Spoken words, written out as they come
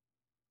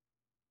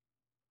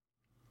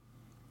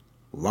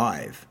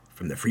Live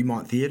from the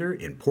Fremont Theater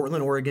in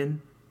Portland,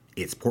 Oregon,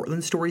 it's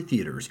Portland Story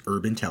Theater's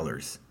Urban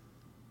Tellers.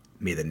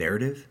 May the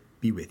narrative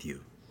be with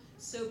you.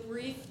 So,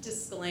 brief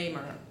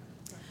disclaimer.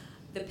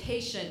 The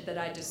patient that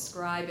I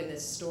describe in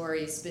this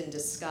story has been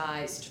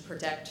disguised to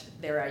protect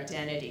their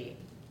identity.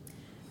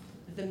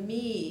 The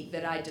me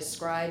that I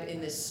describe in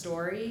this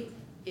story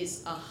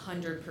is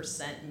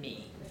 100%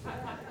 me.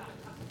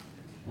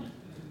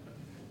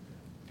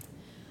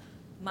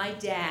 My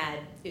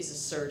dad is a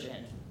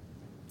surgeon.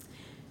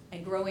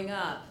 And growing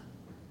up,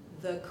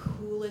 the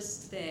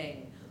coolest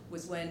thing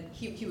was when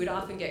he would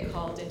often get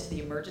called into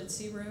the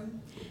emergency room,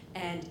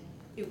 and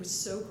it was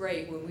so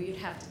great when we would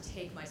have to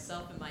take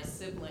myself and my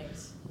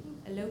siblings,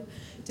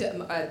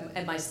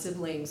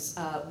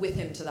 with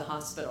him to the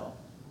hospital.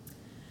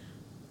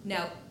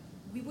 Now,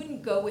 we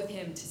wouldn't go with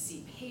him to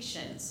see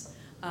patients.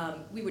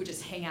 We would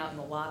just hang out in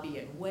the lobby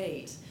and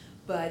wait.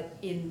 But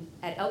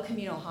at El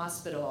Camino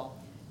Hospital,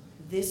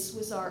 this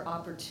was our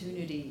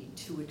opportunity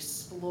to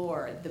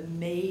explore the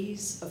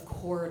maze of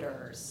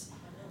corridors.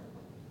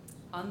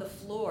 On the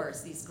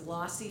floors, these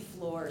glossy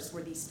floors,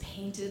 were these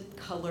painted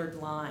colored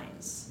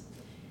lines.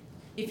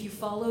 If you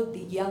followed the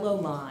yellow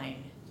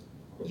line,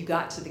 you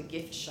got to the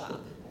gift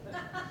shop.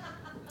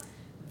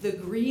 The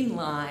green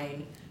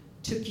line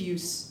took you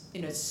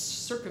in a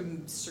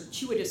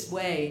circuitous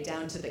way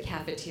down to the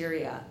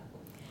cafeteria,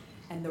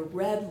 and the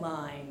red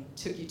line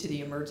took you to the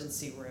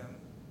emergency room.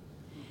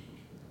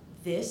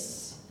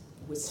 This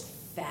was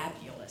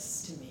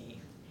fabulous to me,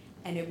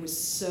 and it was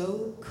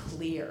so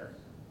clear.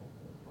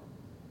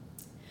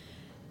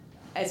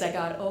 As I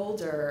got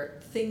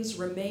older, things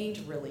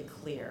remained really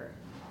clear.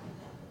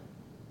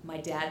 My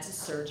dad's a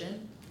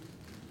surgeon.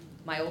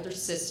 My older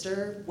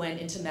sister went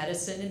into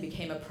medicine and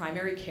became a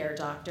primary care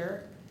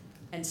doctor,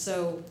 and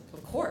so,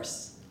 of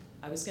course,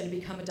 I was going to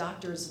become a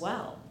doctor as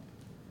well.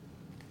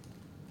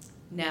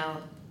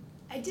 Now,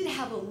 I did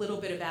have a little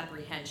bit of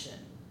apprehension.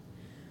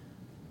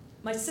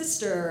 My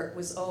sister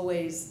was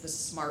always the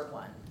smart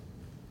one.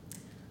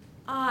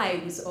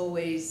 I was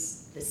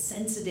always the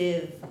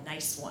sensitive,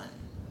 nice one.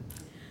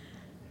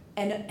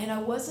 And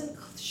I wasn't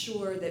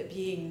sure that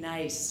being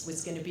nice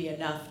was going to be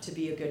enough to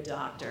be a good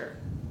doctor.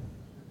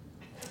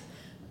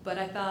 But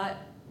I thought,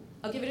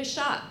 I'll give it a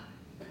shot.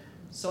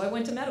 So I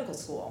went to medical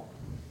school.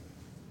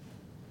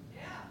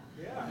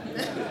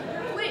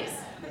 Yeah. Please.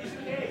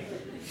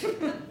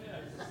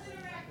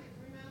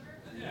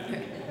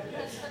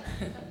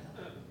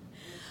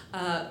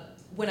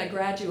 When I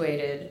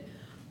graduated,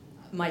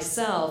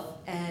 myself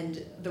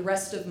and the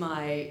rest of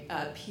my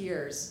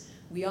peers,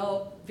 we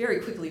all very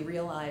quickly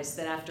realized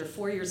that after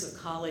 4 years of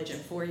college and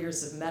 4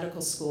 years of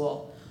medical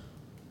school,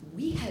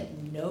 we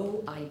had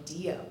no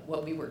idea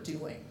what we were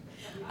doing.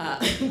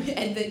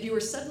 And that you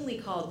were suddenly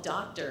called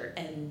doctor,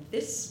 and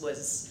this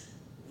was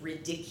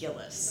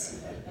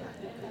ridiculous.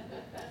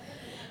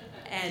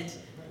 And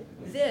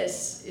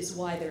this is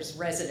why there's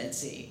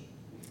residency.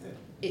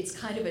 It's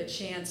kind of a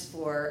chance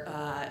for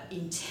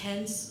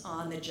intense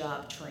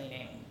on-the-job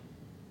training.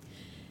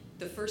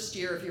 The first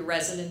year of your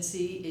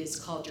residency is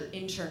called your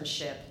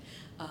internship,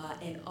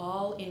 and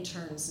all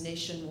interns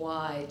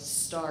nationwide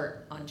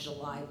start on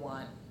July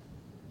 1.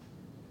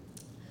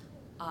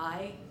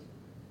 I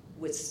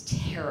was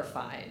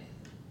terrified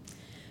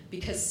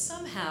because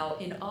somehow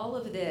in all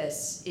of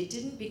this, it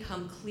didn't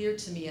become clear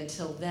to me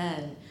until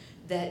then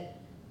that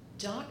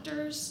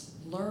doctors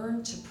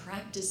learn to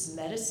practice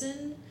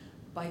medicine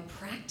by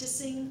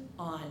practicing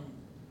on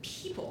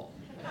people.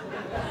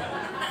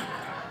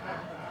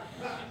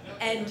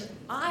 And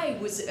I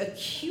was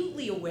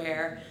acutely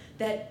aware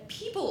that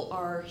people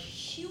are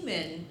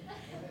human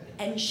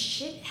and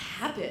shit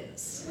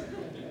happens.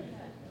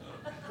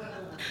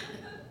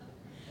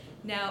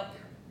 Now,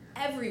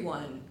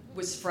 everyone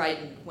was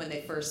frightened when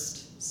they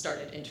first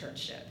started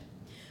internship,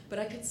 but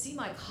I could see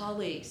my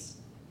colleagues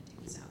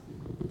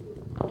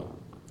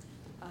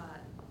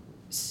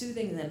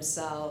soothing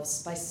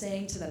themselves by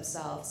saying to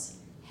themselves,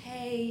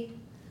 hey,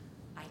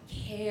 I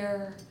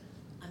care,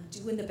 I'm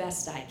doing the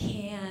best I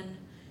can.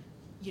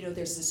 You know,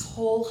 there's this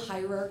whole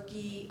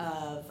hierarchy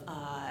of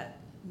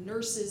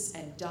nurses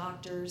and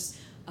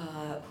doctors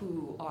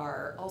who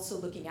are also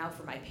looking out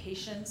for my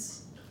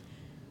patients,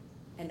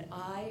 and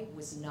I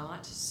was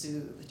not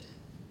soothed.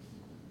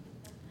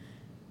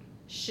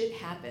 Shit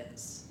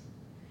happens,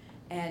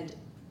 and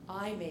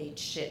I made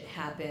shit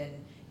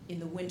happen in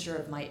the winter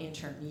of my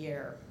intern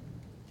year.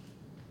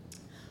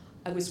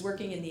 I was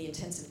working in the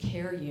intensive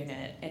care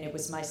unit, and it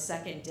was my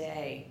second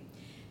day,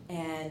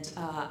 and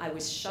I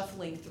was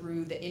shuffling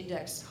through the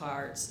index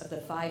cards of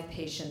the 5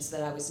 patients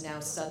that I was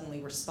now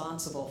suddenly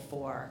responsible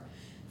for,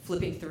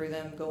 flipping through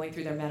them, going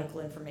through their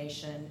medical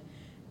information,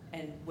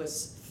 and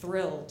was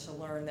thrilled to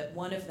learn that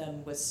one of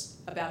them was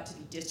about to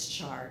be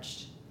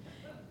discharged.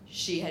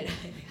 She had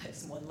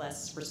one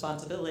less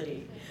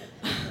responsibility.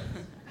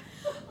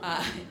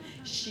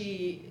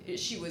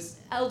 She was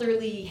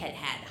elderly, had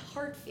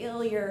heart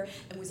failure,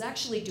 and was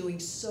actually doing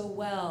so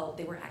well,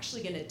 they were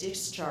actually going to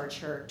discharge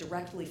her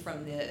directly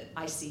from the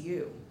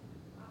ICU.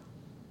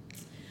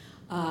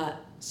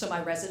 So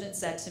my resident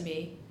said to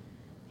me,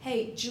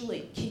 "Hey,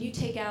 Julie, can you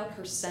take out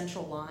her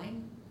central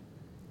line?"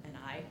 And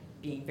I,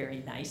 being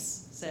very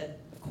nice, said,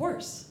 "Of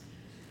course."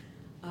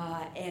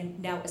 And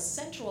now a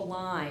central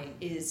line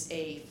is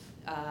a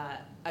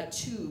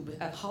tube,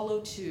 a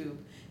hollow tube,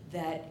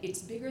 that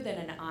it's bigger than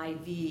an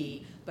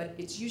IV, but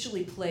it's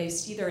usually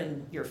placed either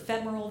in your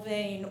femoral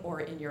vein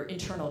or in your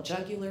internal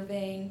jugular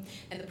vein.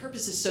 And the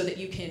purpose is so that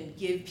you can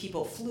give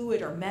people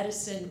fluid or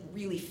medicine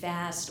really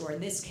fast, or in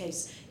this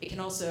case, it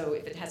can also,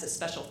 if it has a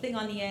special thing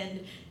on the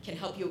end, can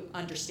help you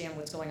understand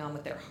what's going on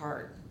with their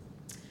heart.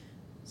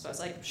 So I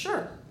was like,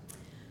 sure.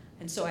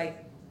 And so I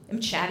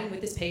am chatting with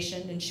this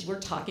patient, and we're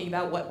talking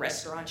about what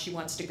restaurant she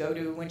wants to go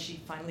to when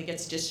she finally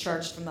gets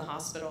discharged from the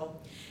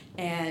hospital.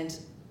 And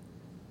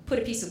put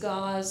a piece of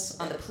gauze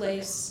on the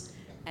place,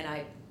 and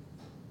I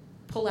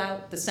pull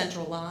out the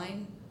central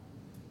line,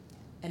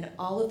 and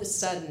all of a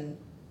sudden,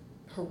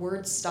 her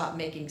words stop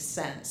making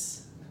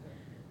sense,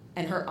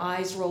 and her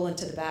eyes roll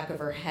into the back of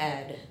her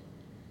head,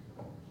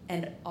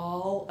 and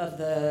all of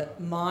the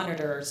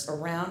monitors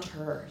around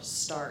her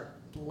start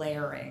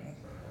blaring.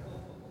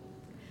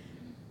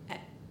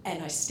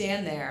 And I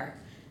stand there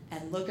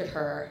and look at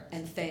her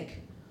and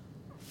think,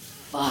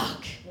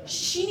 fuck,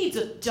 she needs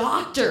a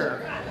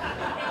doctor.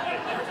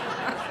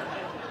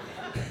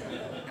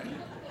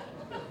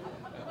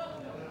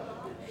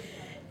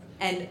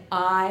 And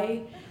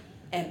I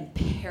am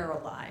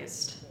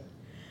paralyzed.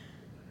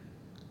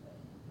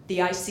 The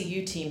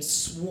ICU team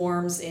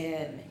swarms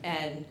in,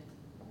 and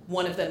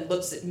one of them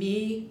looks at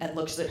me and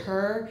looks at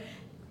her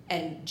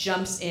and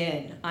jumps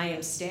in. I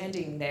am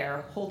standing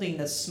there holding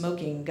the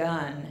smoking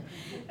gun,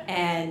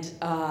 and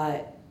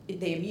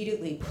they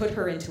immediately put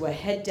her into a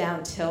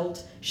head-down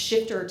tilt,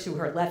 shift her to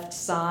her left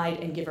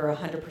side, and give her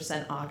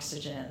 100%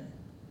 oxygen.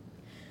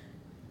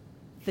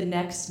 The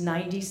next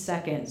 90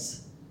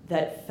 seconds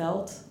that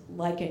felt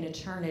like an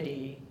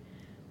eternity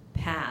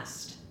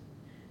passed,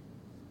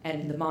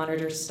 and the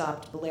monitors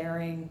stopped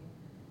blaring,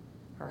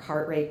 her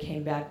heart rate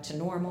came back to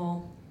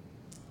normal,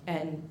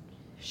 and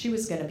she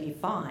was going to be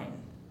fine.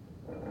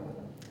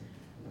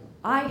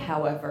 I,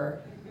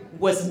 however,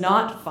 was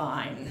not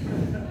fine.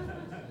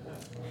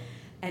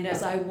 And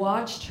as I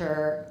watched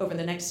her over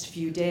the next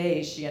few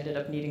days, she ended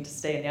up needing to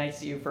stay in the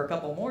ICU for a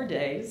couple more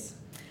days,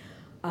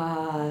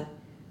 I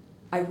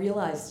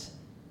realized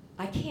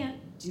I can't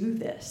do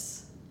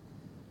this.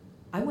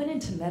 I went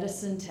into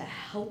medicine to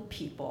help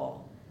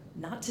people,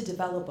 not to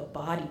develop a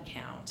body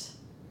count.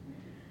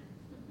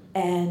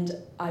 And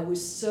I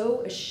was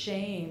so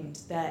ashamed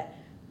that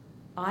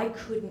I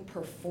couldn't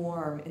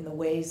perform in the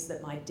ways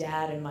that my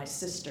dad and my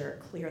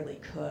sister clearly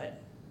could.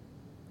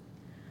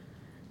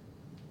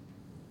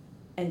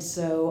 And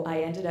so I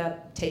ended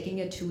up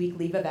taking a 2-week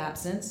leave of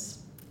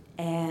absence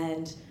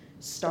and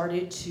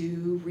started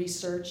to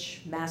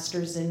research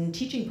masters in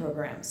teaching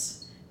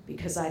programs,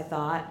 because I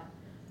thought,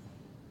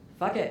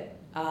 fuck it,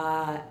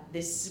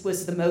 this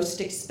was the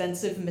most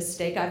expensive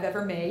mistake I've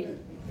ever made.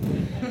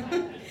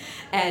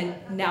 And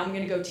now I'm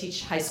gonna go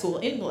teach high school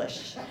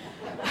English.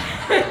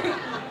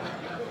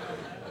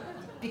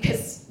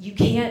 Because you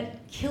can't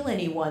kill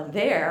anyone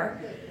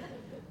there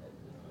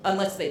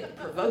unless they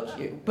provoke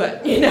you,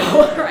 but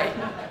right?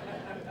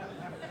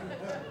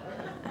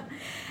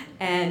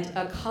 And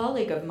a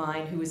colleague of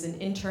mine who was an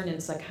intern in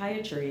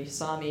psychiatry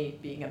saw me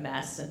being a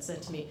mess and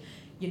said to me,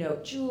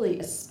 Julie,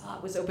 a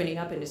spot was opening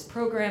up in his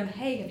program.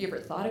 Hey, have you ever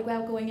thought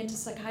about going into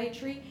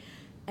psychiatry?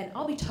 And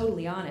I'll be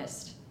totally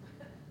honest,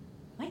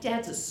 my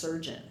dad's a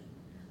surgeon.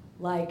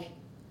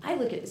 I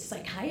look at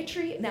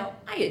psychiatry, now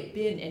I had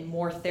been in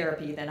more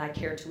therapy than I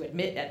care to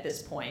admit at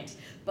this point,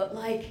 but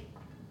I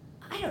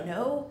don't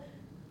know,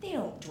 they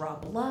don't draw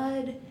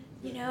blood,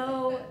 they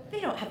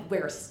don't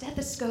wear a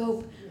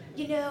stethoscope,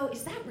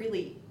 is that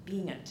really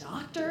being a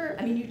doctor?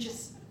 I mean, you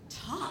just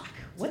talk,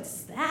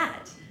 what's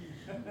that?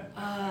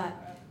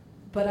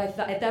 But I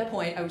thought, at that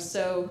point, I was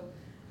so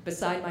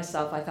beside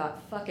myself, I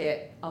thought, fuck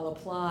it, I'll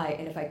apply,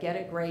 and if I get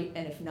it, great,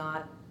 and if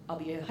not, I'll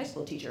be a high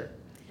school teacher.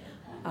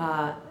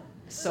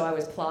 So I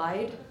was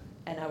applied,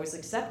 and I was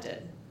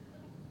accepted.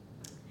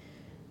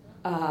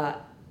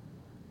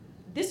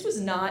 This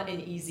was not an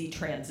easy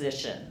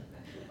transition.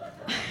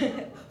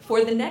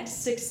 For the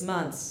next 6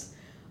 months,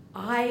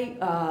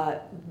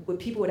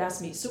 people would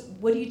ask me, so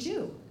what do you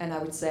do? And I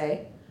would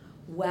say,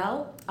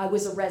 well, I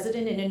was a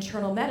resident in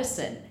internal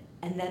medicine,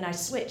 and then I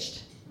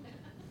switched.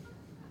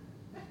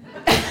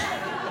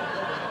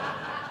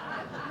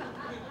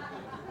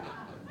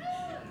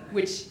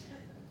 Which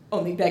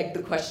only begged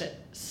the question,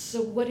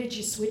 so what did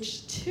you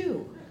switch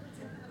to?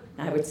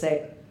 And I would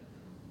say,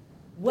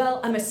 well,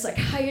 I'm a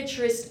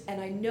psychiatrist,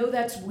 and I know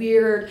that's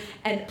weird,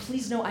 and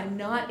please know I'm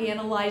not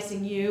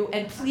analyzing you,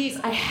 and please,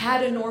 I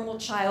had a normal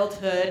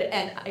childhood,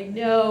 and I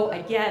know,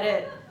 I get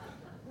it.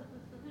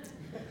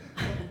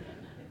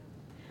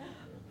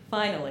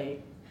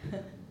 Finally,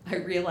 I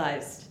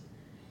realized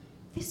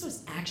this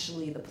was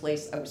actually the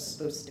place I was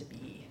supposed to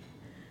be.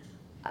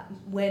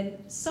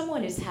 When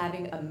someone is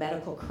having a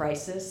medical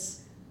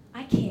crisis,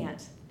 I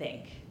can't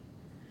think.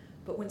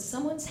 But when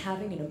someone's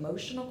having an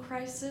emotional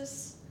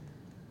crisis,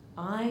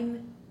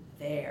 I'm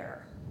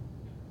there.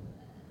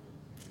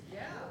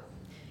 Yeah.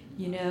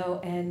 You know,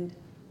 and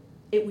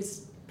it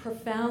was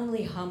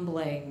profoundly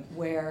humbling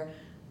where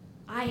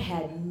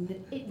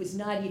it was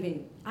not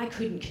even, I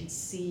couldn't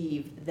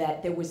conceive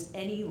that there was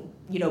any,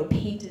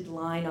 painted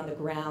line on the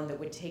ground that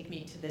would take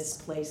me to this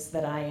place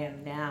that I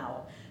am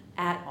now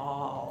at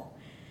all.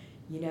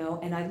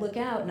 And I look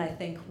out and I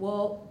think,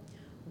 well,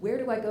 where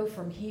do I go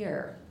from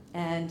here?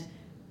 And,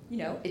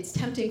 it's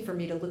tempting for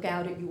me to look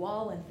out at you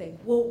all and think,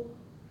 well,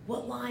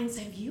 what lines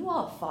have you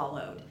all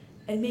followed?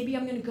 And maybe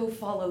I'm gonna go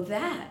follow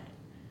that.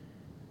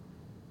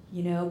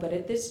 But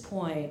at this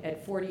point,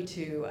 at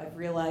 42, I've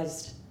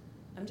realized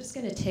I'm just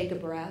gonna take a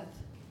breath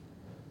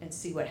and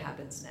see what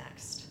happens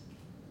next.